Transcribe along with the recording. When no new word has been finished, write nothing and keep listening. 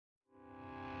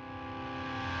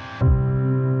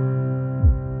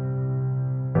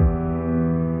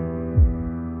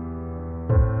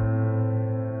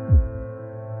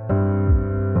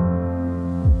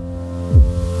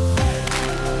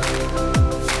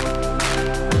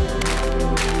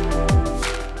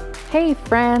Hey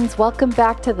friends, welcome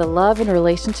back to the Love and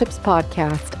Relationships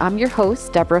Podcast. I'm your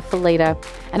host, Deborah Fileta,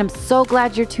 and I'm so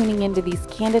glad you're tuning into these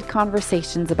candid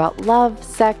conversations about love,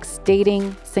 sex,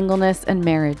 dating, singleness, and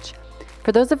marriage.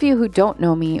 For those of you who don't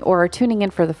know me or are tuning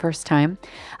in for the first time,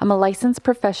 I'm a licensed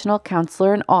professional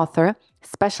counselor and author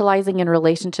specializing in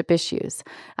relationship issues.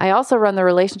 I also run the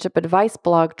relationship advice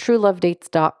blog,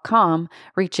 TrueLoveDates.com,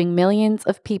 reaching millions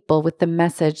of people with the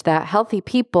message that healthy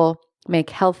people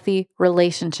make healthy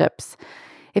relationships.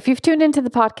 If you've tuned into the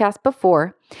podcast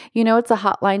before, you know it's a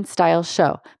hotline style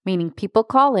show, meaning people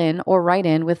call in or write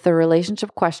in with their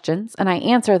relationship questions, and I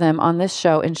answer them on this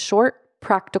show in short,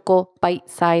 practical,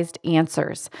 bite-sized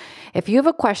answers. If you have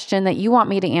a question that you want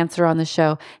me to answer on the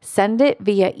show, send it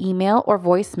via email or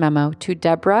voice memo to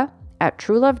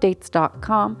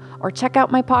Deborah@TrueLoveDates.com or check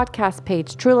out my podcast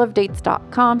page,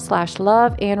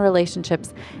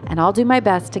 TrueLoveDates.com/love-and-relationships, and I'll do my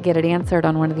best to get it answered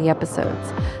on one of the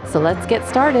episodes. So let's get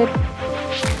started.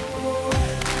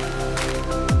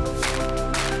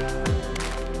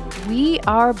 We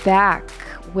are back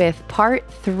with part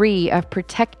 3 of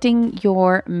Protecting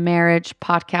Your Marriage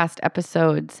podcast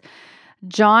episodes.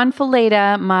 John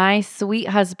Fileta, my sweet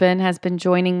husband, has been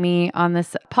joining me on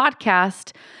this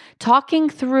podcast, talking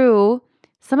through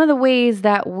some of the ways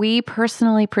that we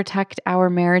personally protect our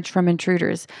marriage from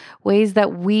intruders, ways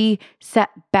that we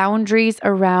set boundaries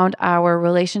around our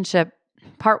relationship.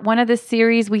 Part 1 of this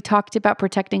series, we talked about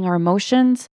protecting our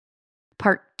emotions.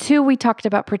 Part 2, we talked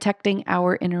about protecting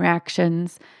our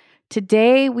interactions.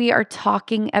 Today, we are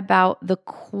talking about the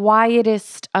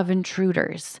quietest of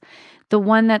intruders, the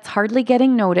one that's hardly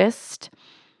getting noticed,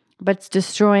 but it's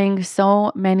destroying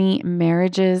so many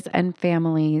marriages and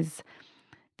families.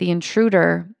 The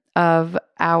intruder of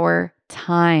our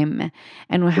time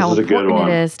and how important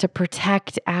it is to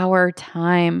protect our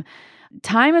time.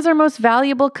 Time is our most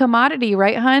valuable commodity,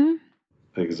 right, hun?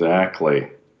 Exactly.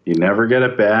 You never get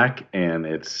it back, and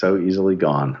it's so easily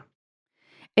gone.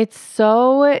 It's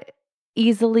so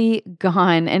easily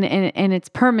gone, and it's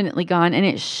permanently gone, and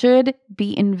it should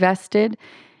be invested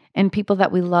in people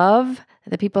that we love,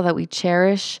 the people that we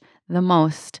cherish the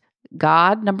most.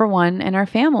 God, number one, and our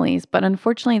families. But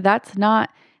unfortunately, that's not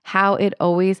how it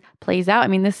always plays out. I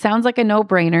mean, this sounds like a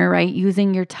no-brainer, right?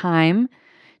 Using your time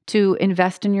to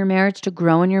invest in your marriage, to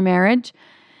grow in your marriage.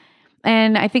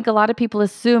 And I think a lot of people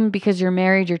assume because you're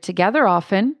married, you're together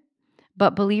often.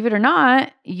 But believe it or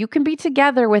not, you can be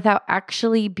together without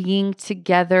actually being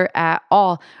together at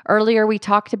all. Earlier, we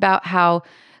talked about how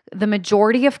the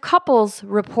majority of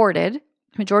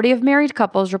married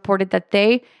couples reported that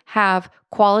they have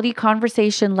quality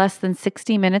conversation less than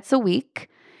 60 minutes a week.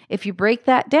 If you break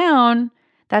that down,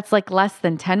 that's like less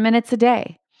than 10 minutes a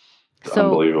day.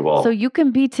 Unbelievable. So you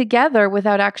can be together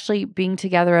without actually being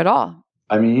together at all.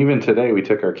 I mean, even today, we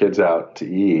took our kids out to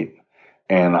eat.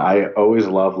 And I always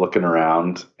love looking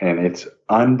around, and it's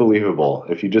unbelievable.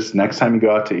 If you just, next time you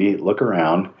go out to eat, look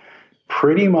around,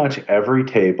 pretty much every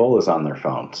table is on their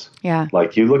phones. Yeah.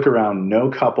 Like you look around, no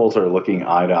couples are looking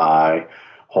eye to eye,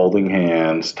 holding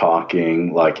hands,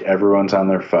 talking, like everyone's on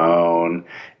their phone,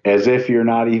 as if you're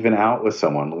not even out with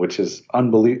someone, which is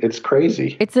unbelievable. It's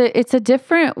crazy. It's a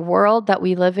different world that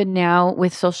we live in now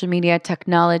with social media,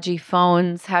 technology,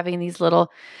 phones, having these little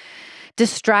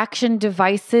distraction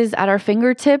devices at our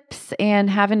fingertips and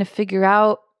having to figure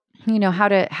out, how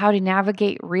to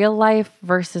navigate real life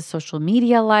versus social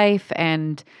media life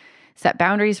and set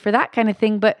boundaries for that kind of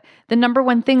thing. But the number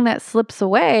one thing that slips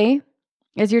away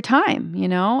is your time.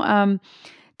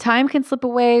 Time can slip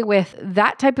away with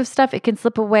that type of stuff. It can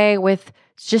slip away with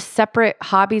just separate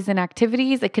hobbies and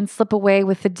activities. It can slip away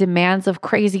with the demands of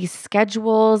crazy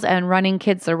schedules and running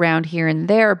kids around here and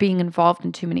there, being involved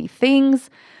in too many things.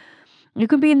 You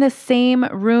can be in the same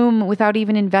room without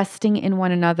even investing in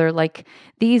one another. Like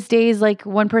these days, like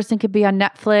one person could be on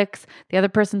Netflix, the other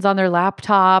person's on their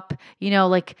laptop.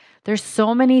 There's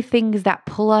so many things that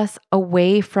pull us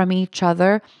away from each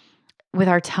other with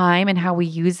our time and how we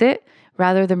use it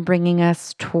rather than bringing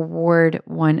us toward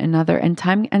one another. And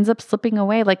time ends up slipping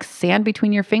away like sand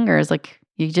between your fingers. Like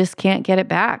you just can't get it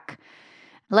back.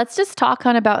 Let's just talk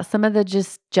about some of the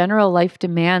just general life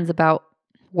demands about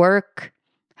work,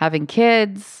 having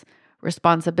kids,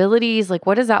 responsibilities. Like,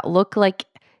 what does that look like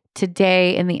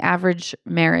today in the average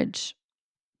marriage?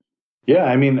 Yeah,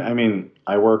 I mean,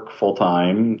 I work full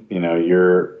time.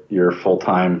 You're full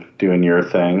time doing your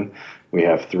thing. We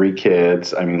have 3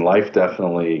 kids. I mean, life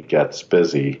definitely gets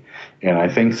busy. And I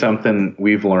think something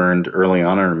we've learned early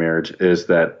on in our marriage is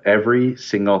that every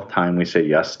single time we say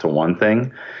yes to one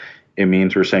thing, it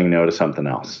means we're saying no to something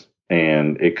else.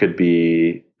 And it could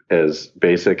be as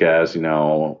basic as,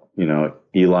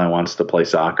 Eli wants to play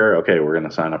soccer. Okay, we're going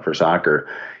to sign up for soccer.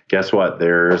 Guess what?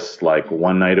 There's like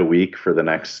one night a week for the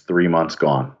next 3 months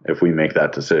gone if we make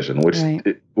that decision,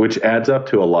 Right. which adds up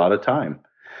to a lot of time.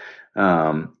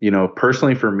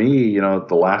 Personally for me,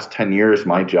 the last 10 years,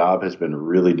 my job has been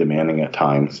really demanding at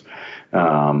times.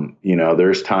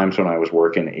 There's times when I was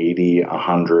working 80,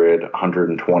 100,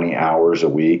 120 hours a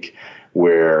week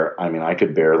where, I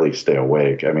could barely stay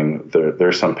awake.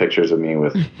 There's some pictures of me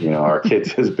with, our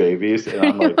kids as babies. And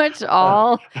I'm Pretty like, much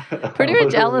all, pretty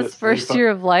much literally Ella's first year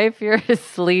of life, you're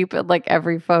asleep in like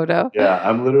every photo. Yeah,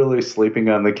 I'm literally sleeping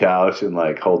on the couch and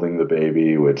like holding the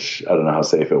baby, which I don't know how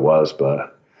safe it was,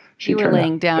 but she You were turned out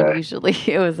laying down okay. usually.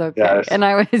 It was okay. Yes. And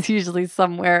I was usually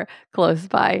somewhere close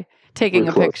by taking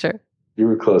a picture. You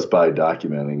were close by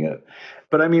documenting it.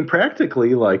 But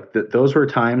practically, like those were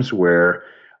times where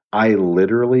I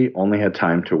literally only had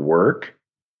time to work,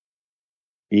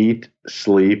 eat,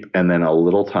 sleep, and then a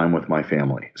little time with my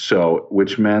family. So,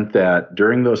 which meant that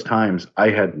during those times, I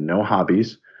had no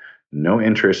hobbies, no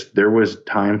interest. There was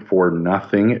time for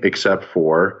nothing except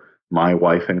for my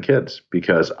wife and kids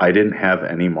because I didn't have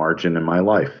any margin in my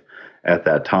life at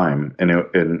that time.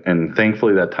 And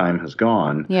thankfully that time has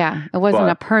gone. Yeah. It wasn't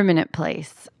a permanent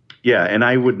place. Yeah. And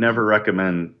I would never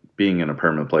recommend being in a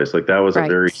permanent place. Like that was a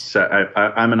very set,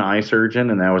 I'm an eye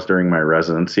surgeon, and that was during my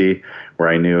residency where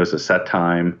I knew it was a set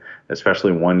time,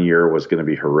 especially 1 year was going to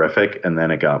be horrific. And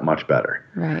then it got much better.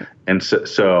 Right. And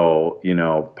so,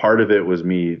 part of it was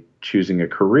me choosing a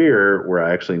career where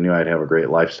I actually knew I'd have a great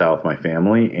lifestyle with my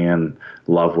family and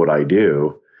love what I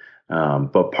do.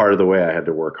 But part of the way I had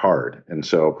to work hard. And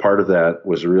so part of that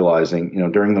was realizing,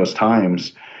 during those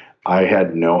times, I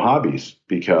had no hobbies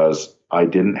because I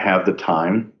didn't have the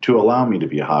time to allow me to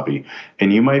be a hobby.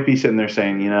 And you might be sitting there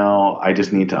saying, I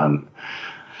just need to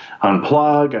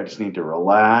unplug. I just need to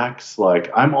relax.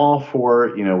 Like I'm all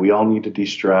for, we all need to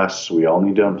de-stress. We all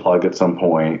need to unplug at some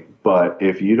point. But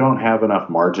if you don't have enough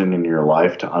margin in your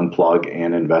life to unplug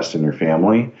and invest in your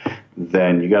family,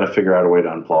 then you got to figure out a way to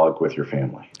unplug with your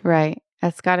family. Right.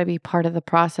 That's got to be part of the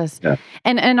process. Yeah.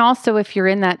 And also if you're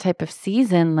in that type of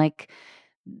season, like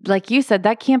you said,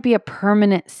 that can't be a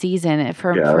permanent season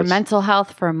for mental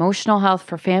health, for emotional health,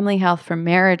 for family health, for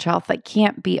marriage health. That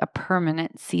can't be a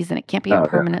permanent season. It can't be a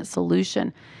permanent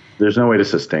solution. There's no way to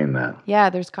sustain that.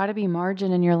 Yeah, there's got to be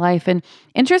margin in your life. And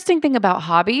interesting thing about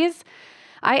hobbies,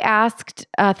 I asked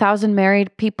 1,000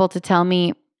 married people to tell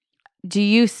me, do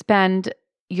you spend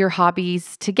your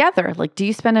hobbies together? Like, do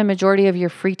you spend a majority of your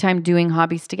free time doing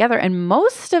hobbies together? And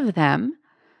most of them,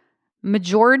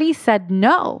 majority said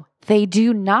no, they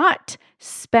do not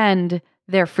spend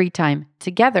their free time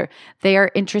together. They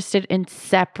are interested in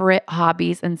separate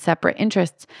hobbies and separate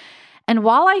interests. And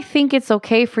while I think it's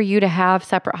okay for you to have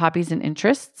separate hobbies and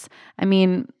interests,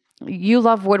 you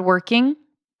love woodworking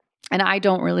and I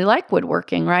don't really like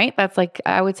woodworking, right? That's like,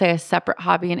 I would say a separate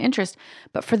hobby and interest.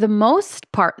 But for the most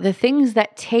part, the things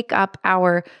that take up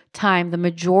our time, the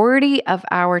majority of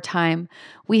our time,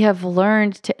 we have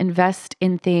learned to invest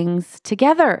in things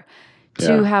together,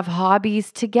 to have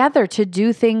hobbies together, to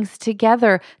do things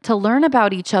together, to learn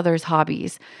about each other's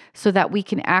hobbies so that we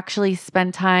can actually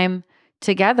spend time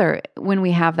together when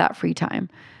we have that free time.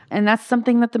 And that's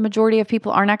something that the majority of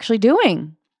people aren't actually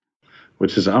doing.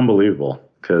 Which is unbelievable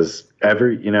because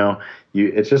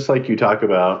it's just like you talk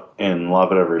about in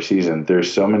Love at Every Season.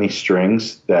 There's so many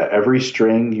strings that every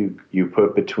string you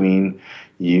put between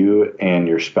you and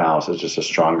your spouse is just a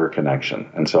stronger connection.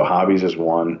 And so hobbies is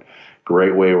one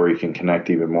great way where you can connect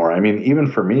even more.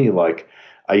 Even for me, like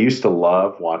I used to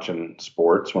love watching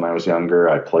sports when I was younger.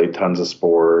 I played tons of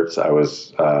sports. I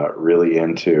was really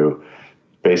into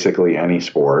basically any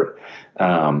sport.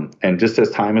 And just as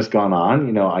time has gone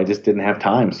on, I just didn't have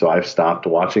time. So I've stopped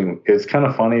watching. It's kind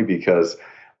of funny because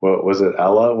what was it,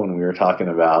 Ella, when we were talking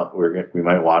about we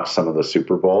might watch some of the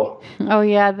Super Bowl? Oh,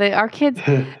 yeah. Our kids,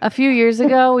 a few years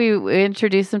ago, we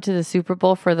introduced them to the Super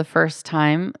Bowl for the first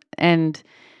time. And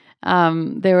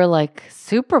they were like,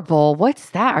 Super Bowl?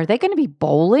 What's that? Are they going to be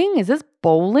bowling? Is this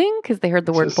bowling? Because they heard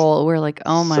the word bowl. We're like,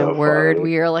 oh my word. Funny.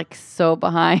 We are like so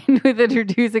behind with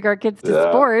introducing our kids to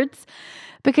sports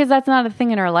because that's not a thing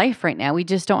in our life right now. We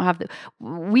just don't have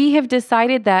we have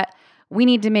decided that we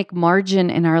need to make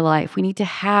margin in our life. We need to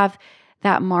have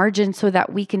that margin so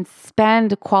that we can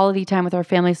spend quality time with our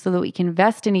family, so that we can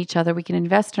invest in each other. We can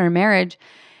invest in our marriage.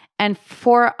 And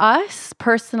for us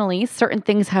personally, certain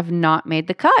things have not made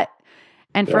the cut.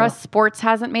 And for us, sports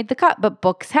hasn't made the cut, but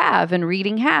books have, and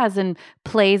reading has, and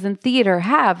plays and theater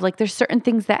have. Like there's certain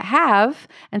things that have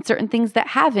and certain things that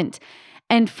haven't.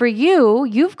 And for you,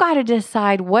 you've got to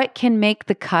decide what can make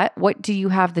the cut. What do you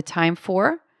have the time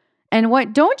for? And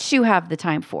what don't you have the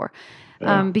time for?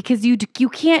 Because you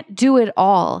can't do it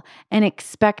all and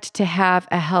expect to have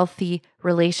a healthy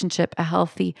relationship, a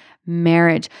healthy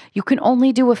marriage. You can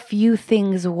only do a few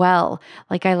things well,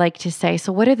 like I like to say.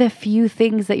 So what are the few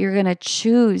things that you're going to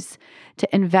choose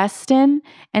to invest in?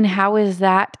 And how is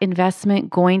that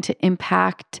investment going to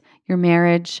impact your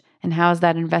marriage? And how is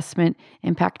that investment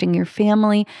impacting your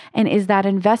family? And is that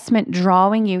investment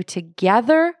drawing you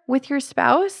together with your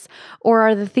spouse? Or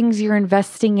are the things you're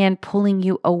investing in pulling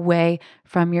you away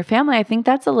from your family? I think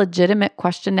that's a legitimate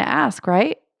question to ask,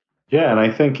 right? Yeah, and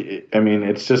I think, I mean,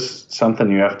 it's just something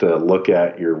you have to look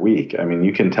at your week. I mean,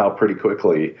 you can tell pretty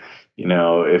quickly,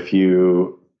 if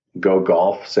you go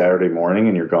golf Saturday morning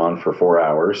and you're gone for 4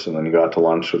 hours, and then you go out to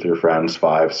lunch with your friends,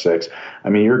 5, 6. I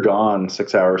mean, you're gone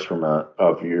 6 hours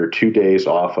of your 2 days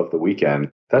off of the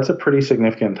weekend. That's a pretty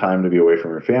significant time to be away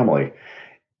from your family.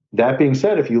 That being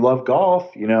said, if you love golf,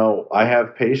 I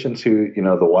have patients who,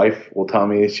 the wife will tell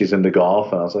me she's into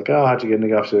golf. And I was like, oh, how'd you get into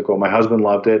golf? She's like, well, my husband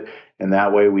loved it. And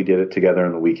that way we did it together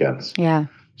on the weekends. Yeah.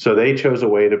 So they chose a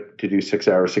way to do 6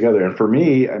 hours together. And for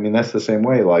me, I mean, that's the same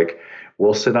way. Like,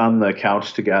 we'll sit on the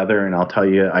couch together and I'll tell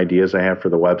you ideas I have for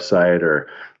the website, or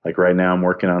like right now I'm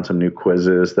working on some new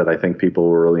quizzes that I think people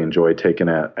will really enjoy taking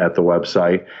at the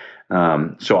website.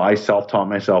 So I self-taught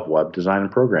myself web design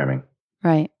and programming.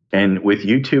 Right. And with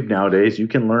YouTube nowadays, you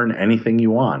can learn anything you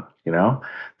want.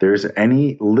 There's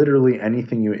literally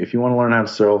anything if you want to learn how to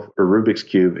solve a Rubik's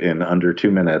Cube in under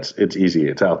 2 minutes, it's easy.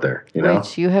 It's out there,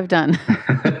 Which you have done.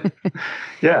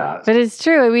 Yeah. But it's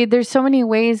true. I mean, there's so many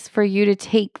ways for you to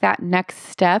take that next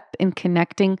step in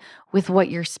connecting with what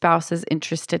your spouse is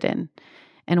interested in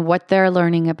and what they're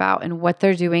learning about and what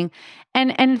they're doing.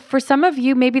 And for some of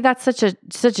you, maybe that's such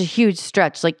a huge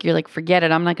stretch. Like you're like, forget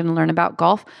it, I'm not going to learn about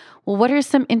golf. Well, what are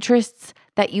some interests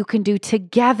that you can do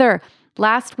together?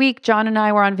 Last week, John and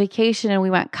I were on vacation and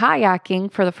we went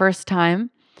kayaking for the first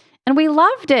time. And we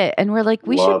loved it. And we're like,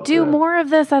 we should do more of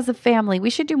this as a family.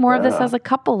 We should do more of this as a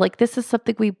couple. Like, this is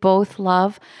something we both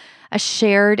love, a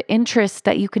shared interest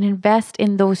that you can invest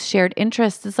in those shared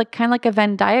interests. It's like kind of like a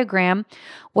Venn diagram.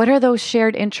 What are those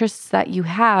shared interests that you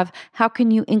have? How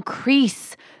can you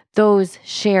increase those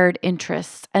shared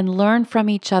interests and learn from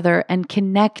each other and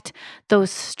connect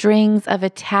those strings of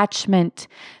attachment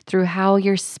through how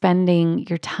you're spending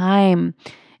your time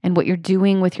and what you're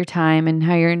doing with your time and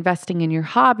how you're investing in your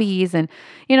hobbies. And,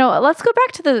 let's go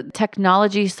back to the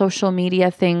technology, social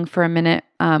media thing for a minute.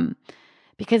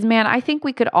 Because, man, I think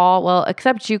we could all, well,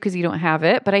 except you because you don't have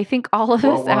it, but I think all of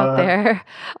us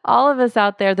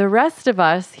out there, the rest of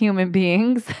us human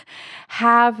beings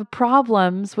have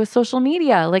problems with social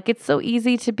media. Like, it's so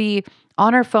easy to be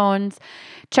on our phones,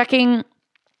 checking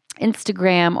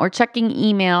Instagram or checking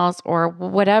emails or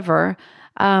whatever,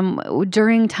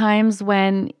 during times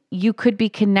when you could be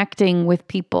connecting with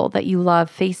people that you love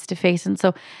face to face. And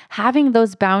so having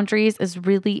those boundaries is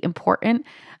really important.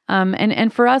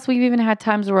 And for us, we've even had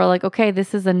times where we're like, okay,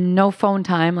 this is a no phone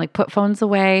time, like put phones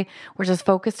away. We're just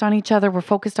focused on each other. We're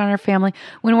focused on our family.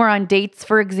 When we're on dates,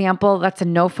 for example, that's a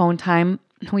no phone time.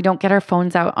 We don't get our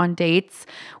phones out on dates.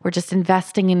 We're just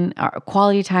investing in our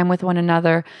quality time with one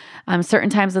another. Certain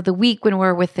times of the week when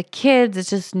we're with the kids,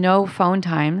 it's just no phone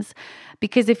times.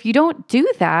 Because if you don't do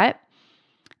that,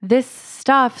 this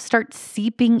stuff starts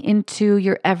seeping into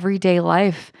your everyday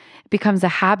life. It becomes a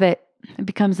habit. It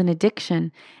becomes an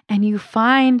addiction. And you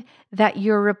find that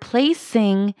you're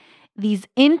replacing these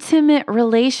intimate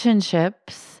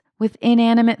relationships with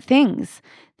inanimate things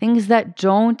that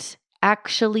don't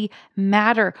actually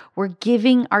matter. We're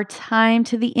giving our time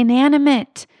to the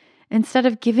inanimate instead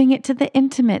of giving it to the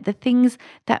intimate, the things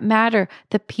that matter,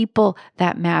 the people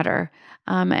that matter.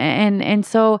 And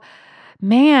so,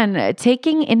 man,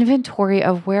 taking inventory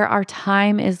of where our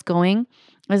time is going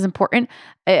is important.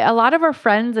 A lot of our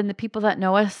friends and the people that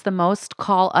know us the most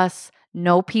call us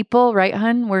no people, right,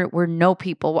 hun? We're no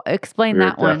people. Explain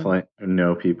that one. Definitely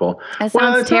no people. That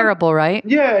sounds terrible, right?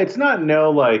 Yeah, it's not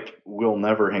no like we'll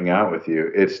never hang out with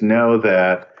you. It's no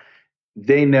that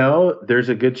they know there's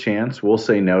a good chance we'll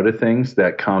say no to things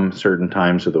that come certain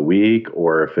times of the week,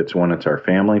 or if it's when it's our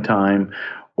family time,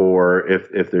 or if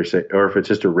it's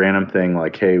just a random thing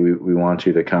like, hey, we want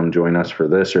you to come join us for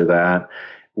this or that.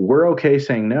 We're okay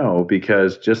saying no,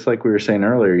 because just like we were saying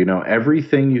earlier,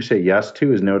 everything you say yes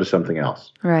to is no to something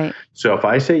else. Right. So if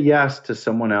I say yes to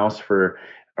someone else for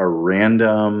a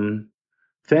random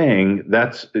thing,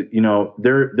 that's,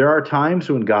 there are times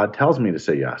when God tells me to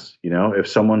say yes. If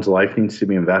someone's life needs to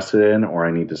be invested in, or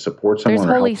I need to support someone,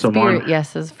 there's or Holy help someone, Spirit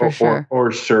yeses for sure,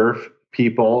 or serve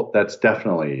people, that's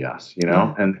definitely a yes,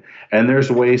 Yeah. and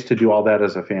there's ways to do all that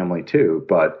as a family too,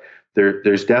 but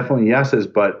there's definitely yeses,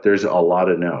 but there's a lot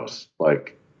of no's,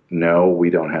 like, no, we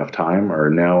don't have time, or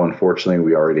no, unfortunately,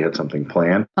 we already had something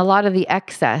planned. A lot of the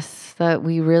excess that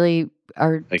we really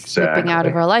are snipping out of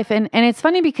Exactly. our life. And it's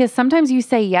funny because sometimes you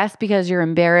say yes because you're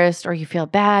embarrassed or you feel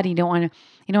bad. You don't want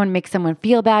to make someone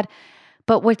feel bad.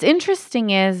 But what's interesting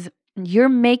is you're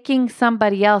making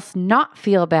somebody else not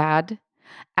feel bad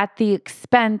at the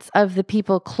expense of the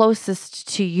people closest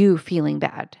to you feeling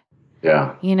bad.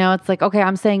 Yeah. It's like, okay,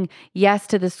 I'm saying yes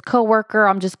to this coworker.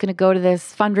 I'm just going to go to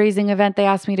this fundraising event they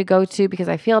asked me to go to because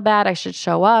I feel bad. I should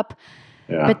show up.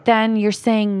 Yeah. But then you're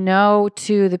saying no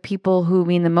to the people who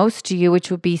mean the most to you,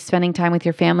 which would be spending time with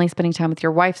your family, spending time with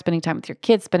your wife, spending time with your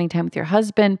kids, spending time with your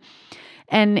husband.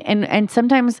 And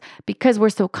sometimes because we're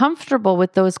so comfortable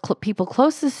with those people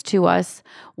closest to us,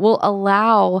 we'll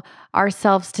allow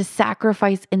ourselves to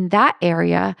sacrifice in that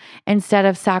area instead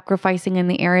of sacrificing in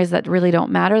the areas that really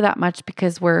don't matter that much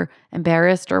because we're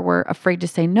embarrassed or we're afraid to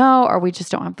say no, or we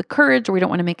just don't have the courage, or we don't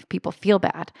want to make people feel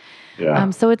bad. Yeah.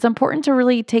 So it's important to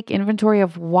really take inventory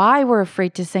of why we're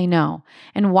afraid to say no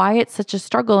and why it's such a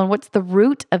struggle and what's the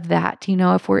root of that.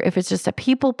 If it's just a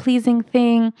people pleasing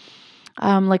thing,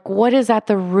 like what is at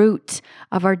the root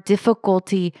of our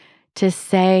difficulty to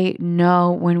say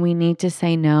no when we need to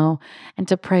say no, and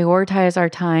to prioritize our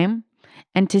time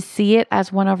and to see it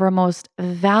as one of our most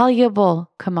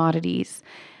valuable commodities,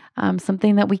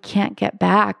 something that we can't get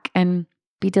back, and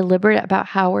be deliberate about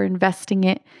how we're investing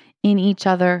it in each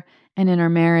other and in our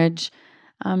marriage.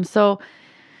 As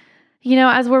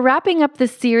we're wrapping up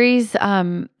this series,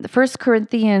 1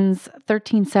 Corinthians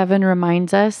 13:7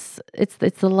 reminds us, it's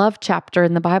the love chapter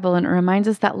in the Bible, and it reminds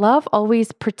us that love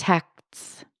always protects.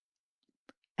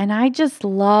 And I just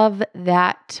love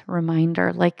that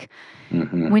reminder. Like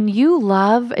when you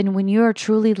love and when you are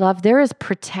truly loved, there is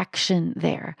protection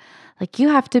there. Like you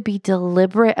have to be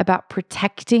deliberate about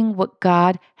protecting what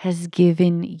God has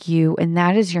given you, and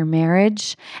that is your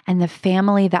marriage and the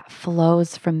family that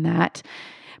flows from that.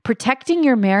 Protecting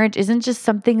your marriage isn't just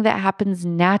something that happens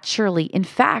naturally. In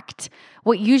fact,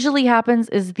 what usually happens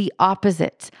is the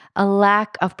opposite, a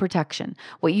lack of protection.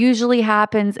 What usually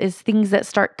happens is things that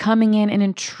start coming in and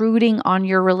intruding on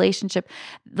your relationship.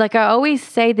 Like I always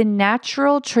say, the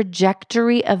natural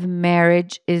trajectory of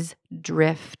marriage is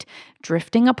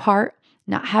drifting apart,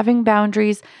 not having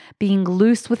boundaries, being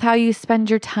loose with how you spend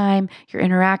your time, your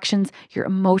interactions, your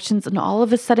emotions, and all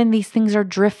of a sudden these things are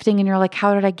drifting and you're like,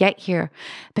 how did I get here?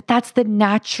 But that's the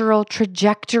natural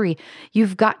trajectory.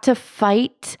 You've got to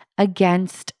fight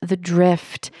against the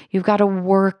drift. You've got to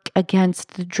work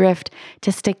against the drift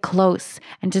to stay close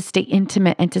and to stay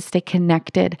intimate and to stay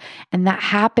connected. And that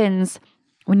happens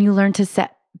when you learn to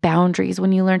set boundaries,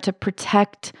 when you learn to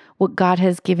protect what God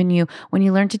has given you, when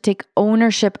you learn to take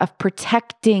ownership of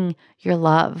protecting your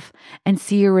love and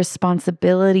see your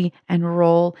responsibility and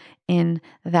role in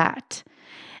that.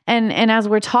 And as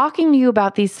we're talking to you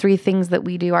about these three things that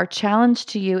we do, our challenge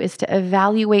to you is to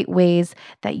evaluate ways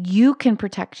that you can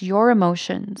protect your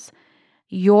emotions,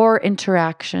 your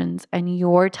interactions, and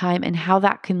your time, and how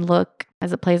that can look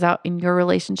as it plays out in your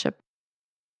relationship.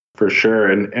 For sure.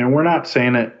 And we're not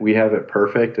saying that we have it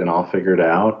perfect and all figured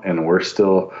out, and we're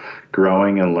still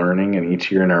growing and learning. And each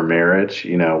year in our marriage,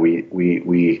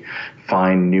 we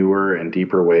find newer and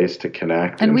deeper ways to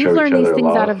connect And and we've show each learned these other things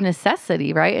love. out of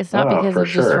necessity, right? It's not because For of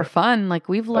just for sure. fun. Like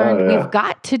we've learned, Yeah. we've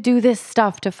got to do this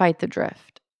stuff to fight the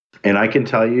drift. And I can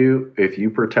tell you, if you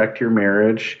protect your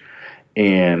marriage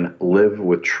and live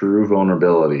with true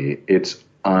vulnerability, it's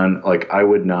like I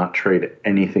would not trade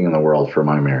anything in the world for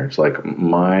my marriage. Like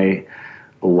my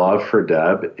love for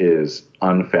Deb is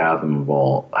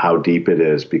unfathomable how deep it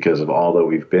is because of all that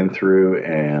we've been through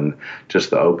and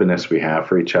just the openness we have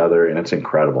for each other. And it's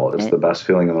incredible. It's the best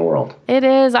feeling in the world. It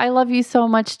is. I love you so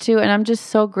much too. And I'm just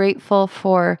so grateful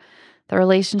for the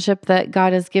relationship that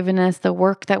God has given us, the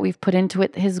work that we've put into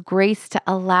it, His grace to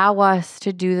allow us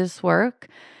to do this work.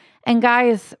 And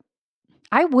guys,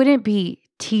 I wouldn't be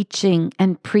teaching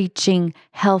and preaching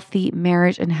healthy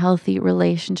marriage and healthy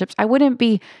relationships. I wouldn't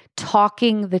be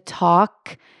talking the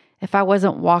talk if I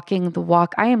wasn't walking the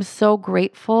walk. I am so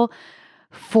grateful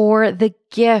for the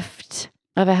gift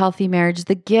of a healthy marriage,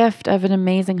 the gift of an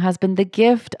amazing husband, the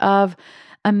gift of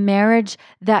a marriage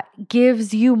that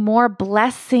gives you more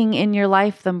blessing in your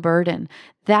life than burden.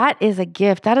 That is a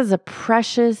gift. That is a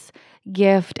precious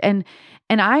gift. And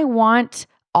I want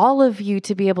all of you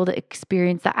to be able to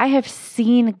experience that. I have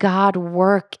seen God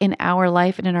work in our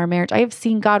life and in our marriage. I have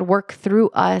seen God work through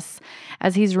us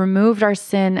as He's removed our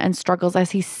sin and struggles,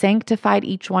 as He's sanctified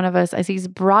each one of us, as He's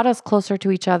brought us closer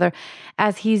to each other,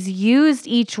 as He's used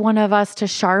each one of us to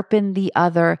sharpen the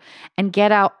other and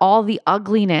get out all the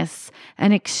ugliness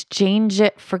and exchange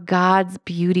it for God's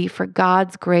beauty, for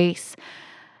God's grace.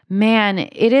 Man,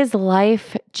 it is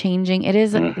life-changing. It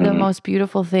is the most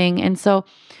beautiful thing. And so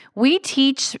we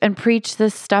teach and preach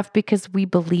this stuff because we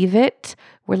believe it.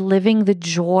 We're living the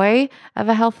joy of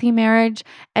a healthy marriage.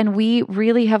 And we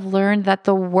really have learned that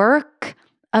the work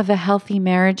of a healthy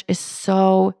marriage is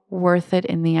so worth it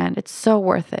in the end. It's so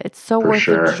worth it. It's so worth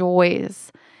the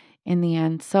joys in the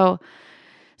end. So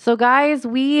guys,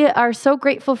 we are so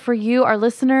grateful for you, our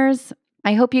listeners.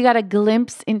 I hope you got a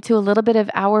glimpse into a little bit of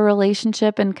our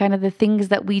relationship and kind of the things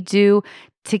that we do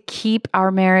to keep our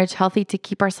marriage healthy, to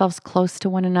keep ourselves close to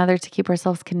one another, to keep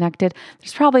ourselves connected.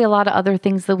 There's probably a lot of other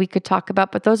things that we could talk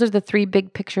about, but those are the three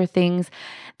big picture things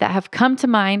that have come to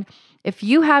mind. If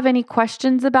you have any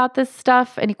questions about this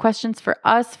stuff, any questions for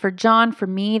us, for John, for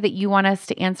me, that you want us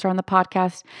to answer on the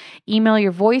podcast, email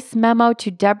your voice memo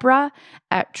to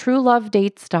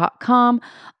Deborah@truelovedates.com.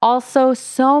 Also,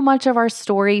 so much of our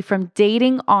story from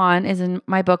dating on is in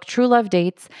my book, True Love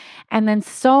Dates, and then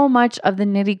so much of the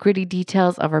nitty-gritty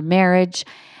details of our marriage,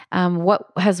 what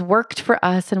has worked for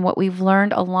us and what we've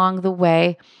learned along the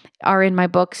way are in my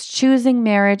books, Choosing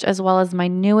Marriage, as well as my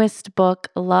newest book,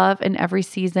 Love in Every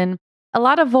Season. A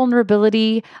lot of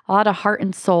vulnerability, a lot of heart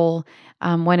and soul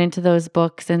went into those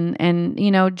books. And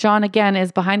you know, John, again,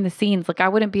 is behind the scenes. Like, I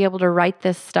wouldn't be able to write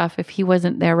this stuff if he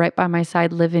wasn't there right by my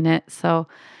side living it. So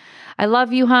I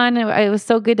love you, hon. It was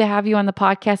so good to have you on the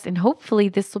podcast. And hopefully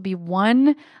this will be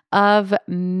one of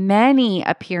many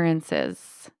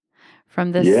appearances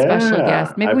from this special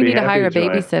guest. Maybe we need to hire a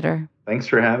babysitter. Thanks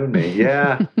for having me.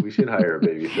 Yeah, we should hire a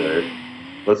babysitter.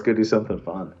 Let's go do something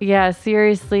fun. Yeah,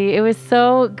 seriously. It was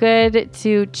so good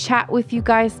to chat with you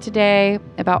guys today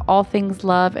about all things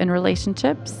love and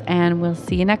relationships, and we'll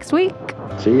see you next week.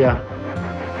 See ya.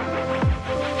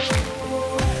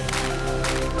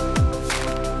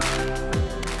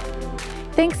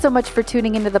 Thanks so much for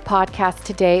tuning into the podcast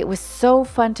today. It was so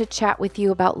fun to chat with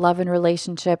you about love and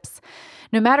relationships.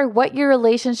 No matter what your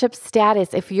relationship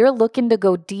status, if you're looking to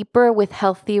go deeper with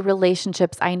healthy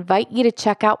relationships, I invite you to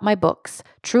check out my books,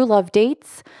 True Love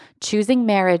Dates, Choosing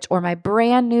Marriage, or my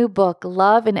brand new book,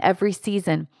 Love in Every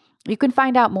Season. You can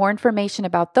find out more information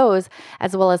about those,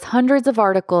 as well as hundreds of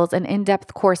articles and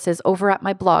in-depth courses over at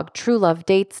my blog,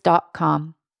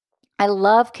 truelovedates.com. I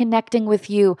love connecting with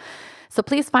you, so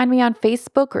please find me on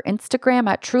Facebook or Instagram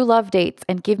at True Love Dates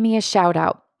and give me a shout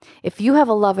out. If you have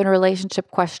a love and relationship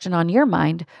question on your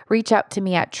mind, reach out to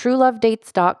me at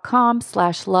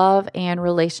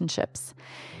truelovedates.com/love-and-relationships.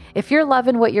 If you're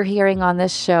loving what you're hearing on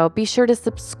this show, be sure to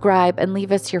subscribe and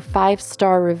leave us your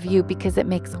 5-star review because it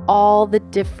makes all the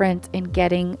difference in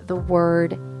getting the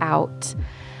word out.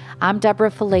 I'm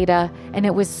Deborah Fileta, and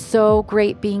it was so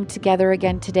great being together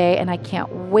again today, and I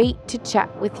can't wait to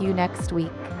chat with you next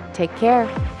week. Take care.